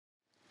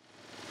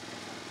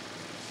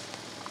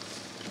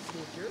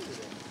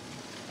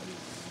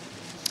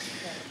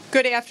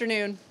Good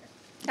afternoon.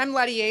 I'm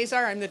Letty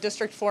Azar. I'm the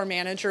District 4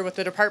 manager with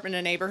the Department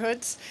of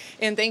Neighborhoods,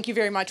 and thank you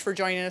very much for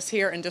joining us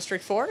here in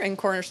District 4 in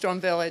Cornerstone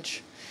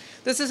Village.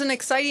 This is an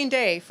exciting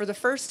day. For the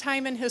first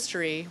time in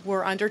history,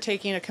 we're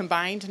undertaking a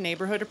combined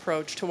neighborhood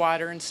approach to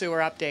water and sewer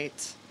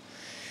updates.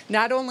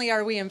 Not only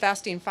are we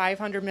investing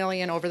 $500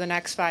 million over the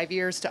next 5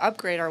 years to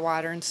upgrade our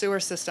water and sewer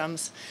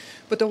systems,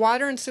 but the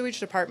Water and Sewage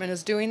Department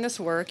is doing this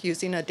work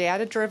using a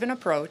data-driven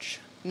approach,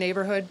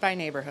 neighborhood by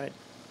neighborhood.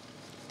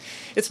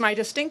 It's my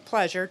distinct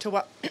pleasure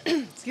to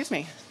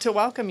to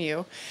welcome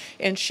you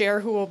and share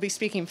who will be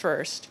speaking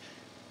first.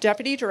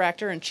 Deputy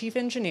Director and Chief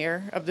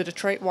Engineer of the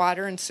Detroit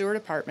Water and Sewer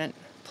Department,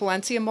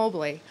 Palencia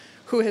Mobley,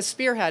 who has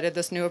spearheaded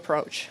this new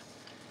approach.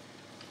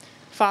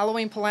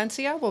 Following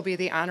Palencia will be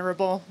the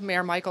Honorable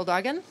Mayor Michael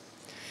Duggan,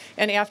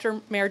 and after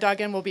Mayor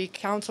Duggan will be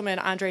Councilman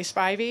Andre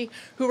Spivey,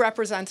 who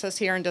represents us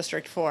here in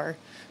District 4.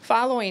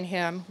 Following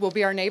him will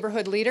be our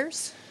neighborhood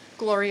leaders,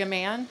 Gloria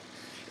Mann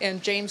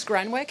and James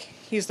Grenwick.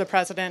 He's the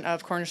president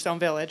of Cornerstone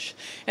Village.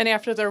 And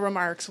after their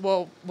remarks,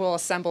 we'll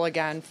assemble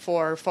again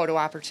for photo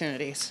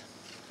opportunities.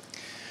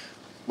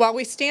 While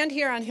we stand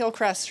here on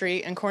Hillcrest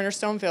Street in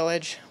Cornerstone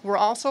Village, we're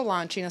also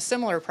launching a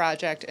similar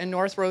project in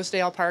North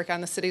Rosedale Park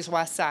on the city's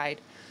west side.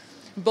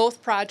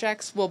 Both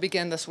projects will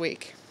begin this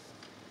week.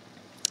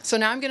 So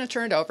now I'm going to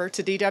turn it over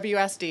to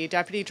DWSD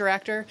Deputy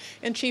Director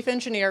and Chief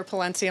Engineer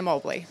Palencia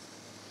Mobley.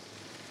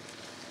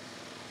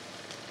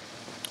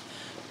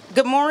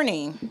 Good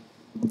morning.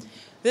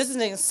 This is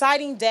an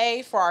exciting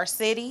day for our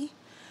city,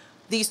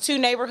 these two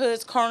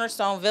neighborhoods,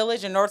 Cornerstone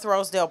Village and North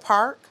Rosedale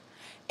Park,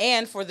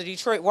 and for the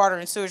Detroit Water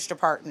and Sewage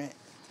Department.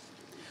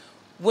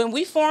 When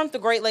we formed the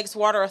Great Lakes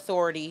Water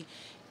Authority,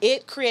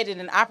 it created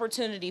an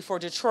opportunity for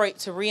Detroit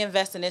to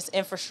reinvest in its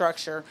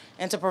infrastructure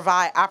and to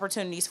provide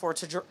opportunities for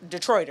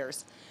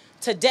Detroiters.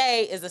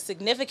 Today is a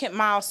significant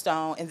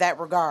milestone in that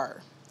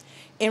regard.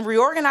 In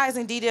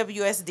reorganizing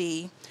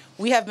DWSD,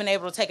 we have been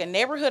able to take a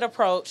neighborhood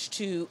approach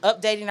to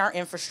updating our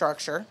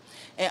infrastructure,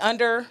 and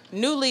under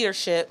new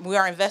leadership, we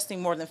are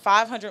investing more than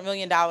 $500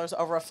 million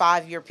over a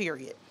 5-year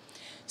period.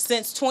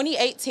 Since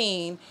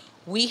 2018,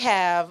 we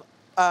have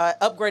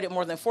upgraded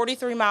more than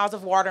 43 miles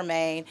of water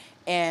main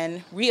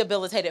and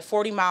rehabilitated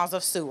 40 miles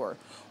of sewer.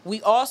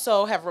 We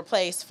also have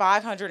replaced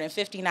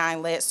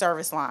 559 lead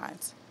service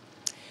lines.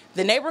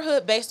 The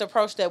neighborhood-based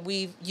approach that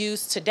we've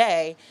used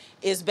today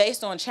is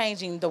based on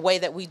changing the way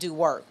that we do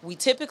work. We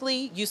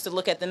typically used to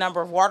look at the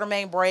number of water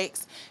main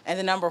breaks and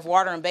the number of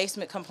water and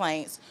basement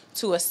complaints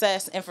to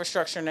assess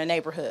infrastructure in the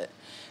neighborhood.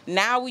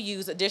 Now we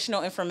use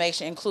additional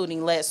information,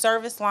 including lead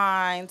service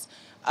lines,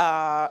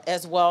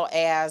 as well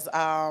as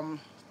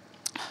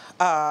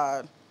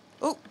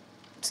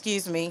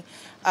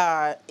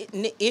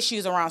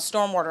issues around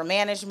stormwater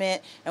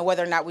management and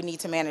whether or not we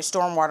need to manage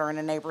stormwater in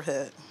the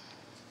neighborhood.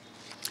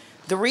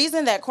 The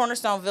reason that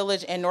Cornerstone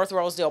Village and North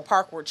Rosedale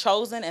Park were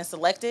chosen and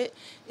selected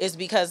is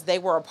because they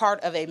were a part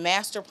of a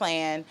master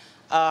plan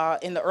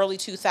in the early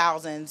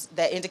 2000s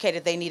that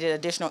indicated they needed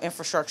additional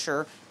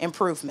infrastructure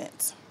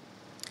improvements.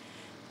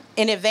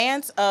 In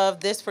advance of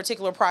this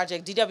particular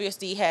project,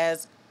 DWSD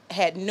has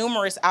had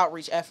numerous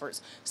outreach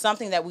efforts,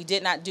 something that we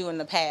did not do in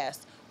the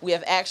past. We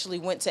have actually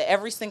went to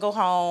every single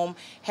home,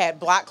 had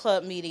block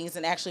club meetings,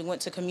 and actually went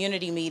to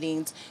community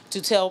meetings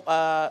to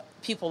tell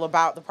people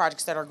about the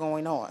projects that are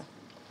going on.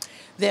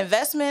 The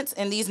investments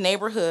in these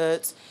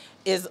neighborhoods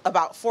is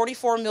about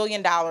 $44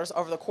 million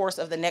over the course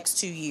of the next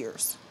 2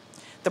 years.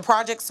 The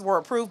projects were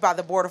approved by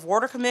the Board of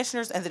Water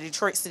Commissioners and the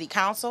Detroit City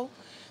Council.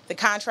 The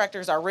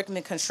contractors are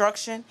Rickman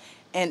Construction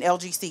and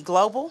LGC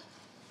Global.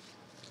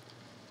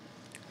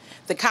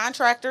 The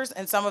contractors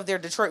and some of their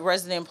Detroit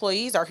resident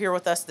employees are here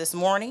with us this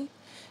morning.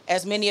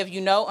 As many of you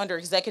know, under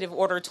Executive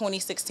Order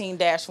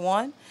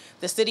 2016-1,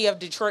 the City of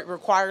Detroit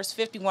requires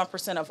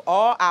 51% of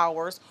all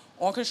hours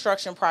on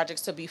construction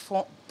projects to be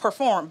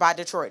performed by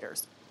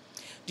Detroiters.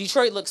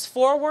 Detroit looks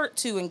forward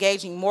to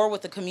engaging more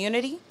with the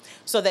community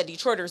so that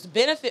Detroiters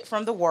benefit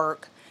from the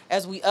work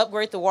as we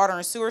upgrade the water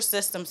and sewer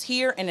systems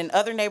here and in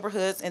other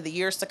neighborhoods in the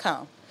years to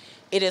come.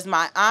 It is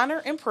my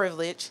honor and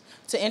privilege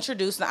to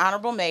introduce the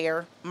Honorable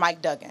Mayor,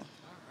 Mike Duggan.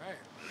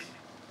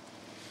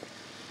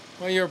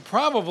 Well, you're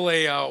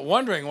probably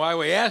wondering why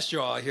we asked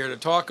you all here to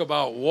talk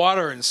about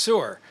water and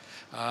sewer.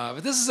 But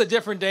this is a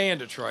different day in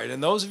Detroit.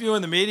 And those of you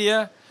in the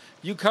media,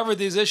 you covered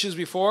these issues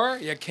before.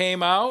 You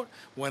came out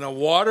when a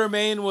water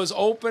main was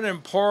open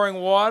and pouring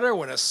water,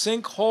 when a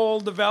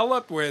sinkhole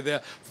developed, where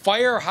the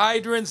fire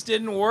hydrants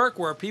didn't work,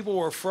 where people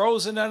were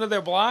frozen under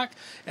their block.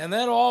 And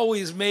that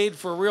always made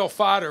for real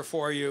fodder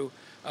for you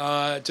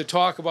to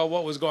talk about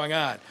what was going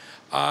on.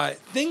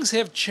 Things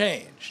have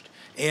changed.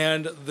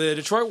 And the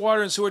Detroit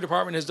Water and Sewer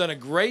Department has done a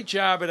great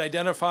job at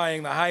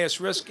identifying the highest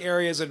risk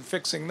areas and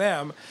fixing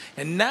them.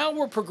 And now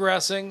we're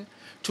progressing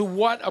to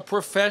what a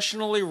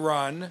professionally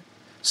run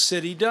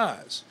city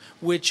does,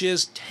 which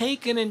is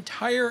take an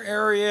entire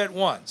area at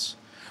once,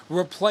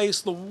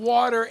 replace the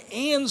water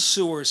and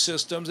sewer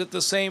systems at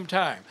the same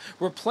time,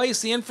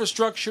 replace the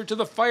infrastructure to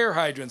the fire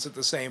hydrants at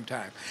the same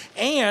time.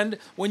 And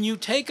when you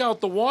take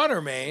out the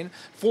water main,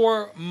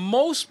 for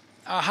most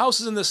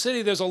houses in the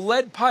city, there's a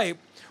lead pipe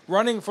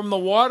running from the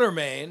water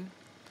main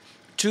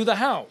to the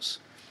house.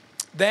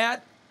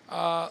 That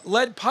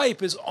lead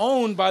pipe is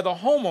owned by the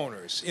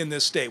homeowners in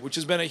this state, which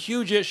has been a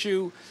huge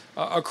issue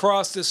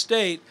across the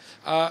state.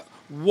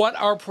 What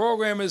our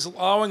program is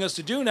allowing us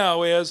to do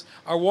now is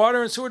our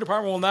water and sewer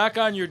department will knock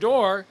on your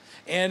door,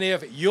 and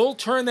if you'll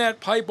turn that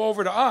pipe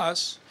over to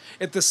us,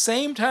 at the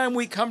same time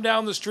we come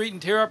down the street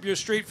and tear up your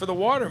street for the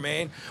water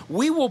main,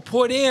 we will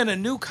put in a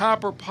new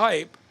copper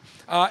pipe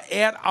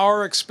at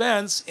our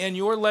expense, and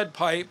your lead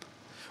pipe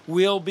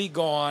will be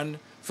gone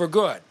for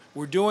good.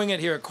 We're doing it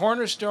here at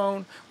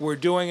Cornerstone. We're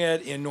doing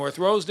it in North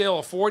Rosedale,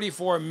 a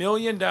 $44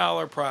 million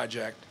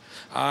project.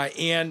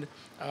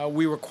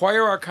 We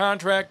require our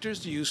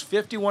contractors to use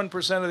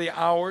 51% of the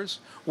hours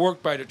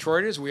worked by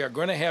Detroiters. We are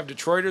going to have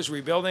Detroiters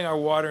rebuilding our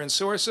water and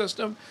sewer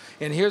system.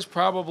 And here's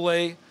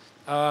probably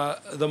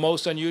the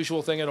most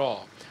unusual thing at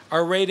all.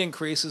 Our rate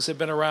increases have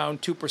been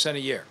around 2% a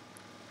year.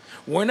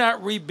 We're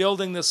not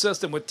rebuilding the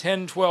system with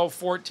 10, 12,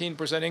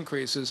 14%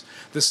 increases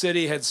the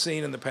city had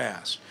seen in the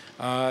past.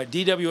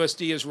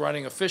 DWSD is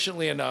running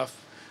efficiently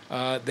enough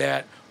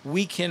that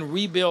we can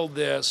rebuild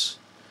this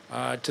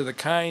to the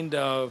kind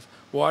of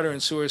water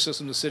and sewer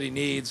system the city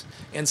needs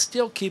and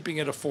still keeping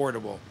it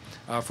affordable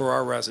for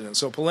our residents.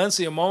 So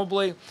Palencia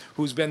Mobley,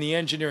 who's been the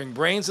engineering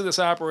brains of this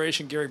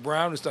operation, Gary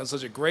Brown, who's done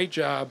such a great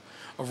job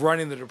of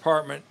running the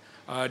department,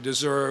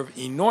 deserve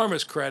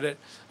enormous credit.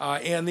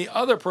 And the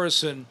other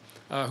person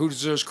who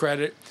deserves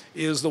credit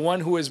is the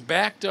one who has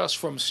backed us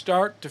from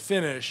start to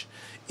finish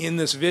in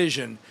this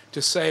vision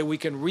to say we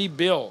can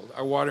rebuild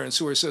our water and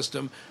sewer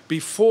system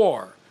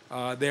before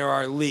there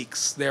are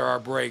leaks, there are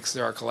breaks,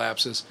 there are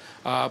collapses.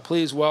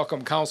 Please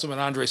welcome Councilman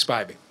Andre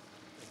Spivey.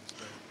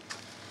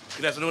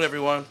 Good afternoon,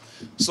 everyone.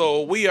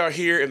 So we are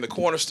here in the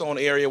Cornerstone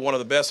area, one of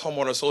the best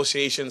homeowner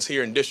associations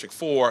here in District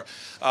 4.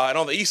 And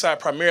on the east side,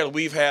 primarily,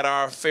 we've had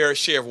our fair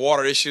share of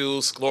water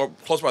issues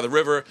close by the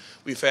river.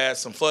 We've had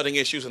some flooding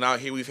issues, and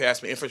out here we've had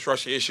some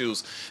infrastructure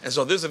issues. And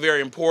so this is a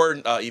very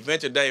important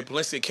event today.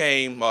 Palencia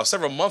came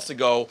several months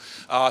ago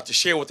to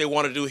share what they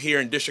want to do here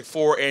in District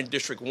 4 and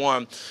District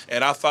 1.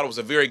 And I thought it was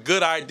a very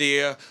good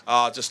idea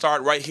to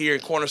start right here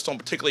in Cornerstone,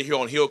 particularly here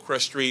on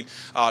Hillcrest Street,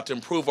 to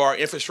improve our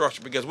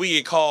infrastructure, because we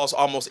get calls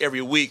almost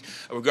every week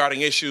regarding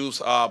issues.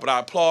 But I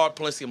applaud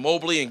Palencia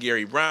Mobley and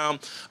Gary Brown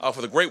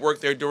for the great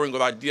work they're doing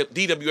with our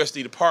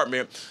DWSD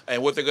department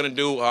and what they're going to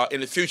do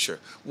in the future.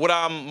 What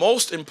I'm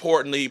most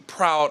importantly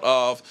proud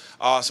of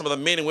some of the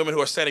men and women who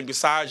are standing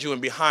beside you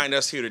and behind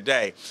us here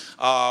today.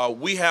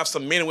 We have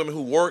some men and women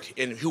who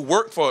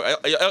work for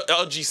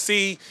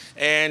LGC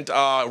and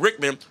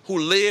Rickman who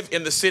live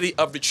in the city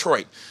of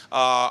Detroit.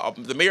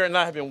 The mayor and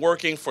I have been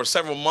working for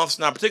several months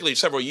now, particularly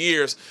several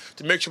years,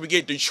 to make sure we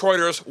get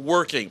Detroiters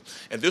working.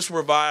 And this will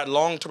provide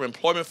long-term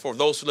employment for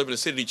those who live in the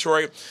city of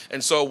Detroit.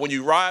 And so when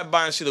you ride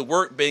by and see the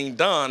work being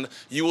done,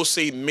 you will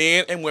see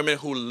men and women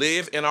who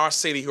live in our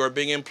city who are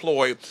being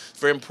employed. It's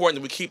very important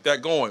that we keep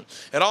that going.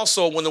 And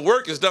also, when the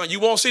work is done, you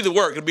won't see the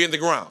work. It'll be in the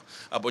ground.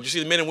 But you see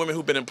the men and women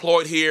who've been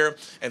employed here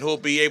and who will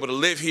be able to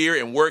live here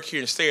and work here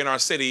and stay in our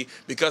city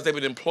because they've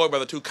been employed by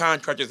the two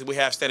contractors that we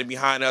have standing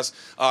behind us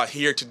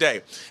here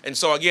today. And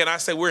so, again, I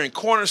say we're in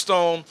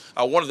Cornerstone,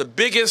 one of the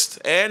biggest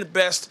and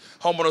best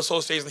homeowner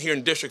associations here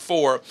in District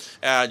 4.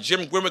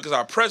 Jim Grimmick is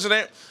our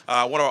president.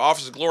 One of our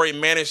officers, Gloria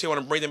Manish, here. I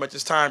want to bring them at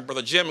this time.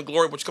 Brother Jim and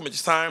Gloria, would you come at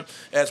this time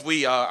as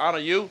we honor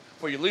you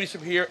for your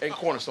leadership here in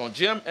Cornerstone.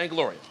 Jim and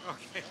Gloria.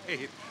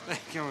 Okay, thank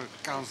you,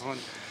 Councilman.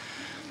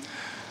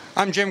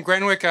 I'm Jim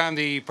Grenwick. I'm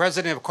the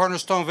president of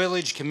Cornerstone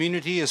Village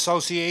Community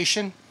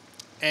Association,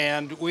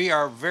 and we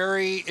are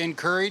very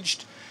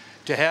encouraged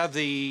to have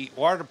the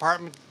water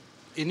department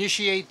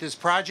initiate this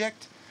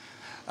project.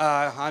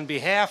 On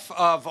behalf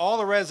of all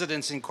the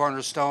residents in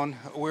Cornerstone,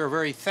 we're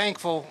very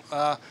thankful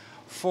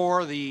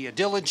for the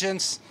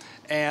diligence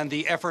and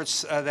the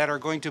efforts that are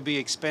going to be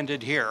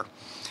expended here.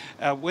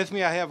 With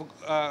me I have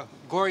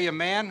Gloria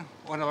Mann,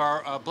 one of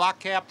our block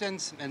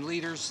captains and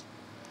leaders.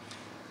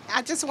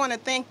 I just want to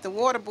thank the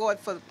Water Board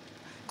for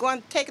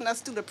taking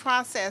us through the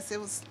process.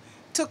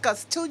 Took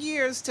us 2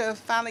 years to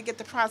finally get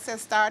the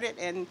process started,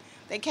 and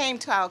they came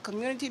to our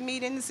community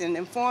meetings and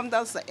informed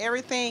us of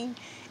everything,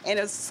 and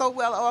it's so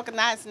well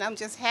organized, and I'm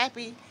just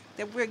happy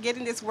that we're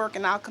getting this work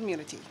in our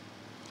community.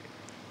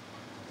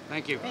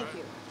 Thank you. Thank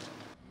you.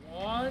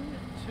 1,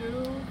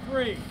 2,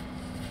 3.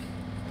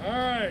 All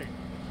right.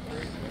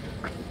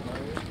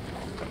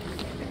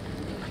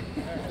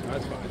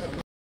 That's fine.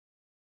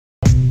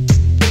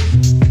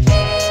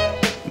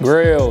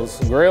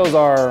 Grills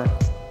are,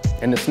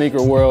 in the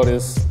sneaker world,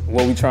 is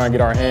what we try and get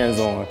our hands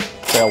on.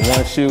 It's that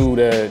one shoe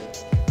that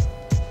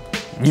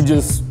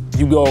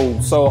you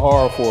go so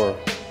hard for.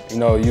 You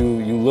know,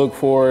 you look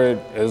for it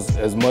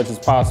as much as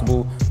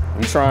possible.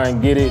 You try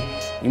and get it.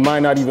 You might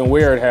not even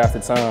wear it half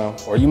the time.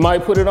 Or you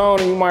might put it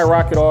on and you might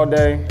rock it all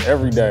day,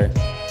 every day.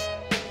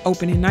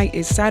 Opening night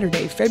is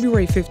Saturday,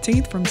 February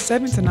 15th from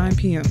 7 to 9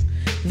 p.m.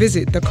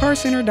 Visit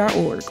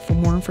thecarcenter.org for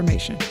more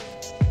information.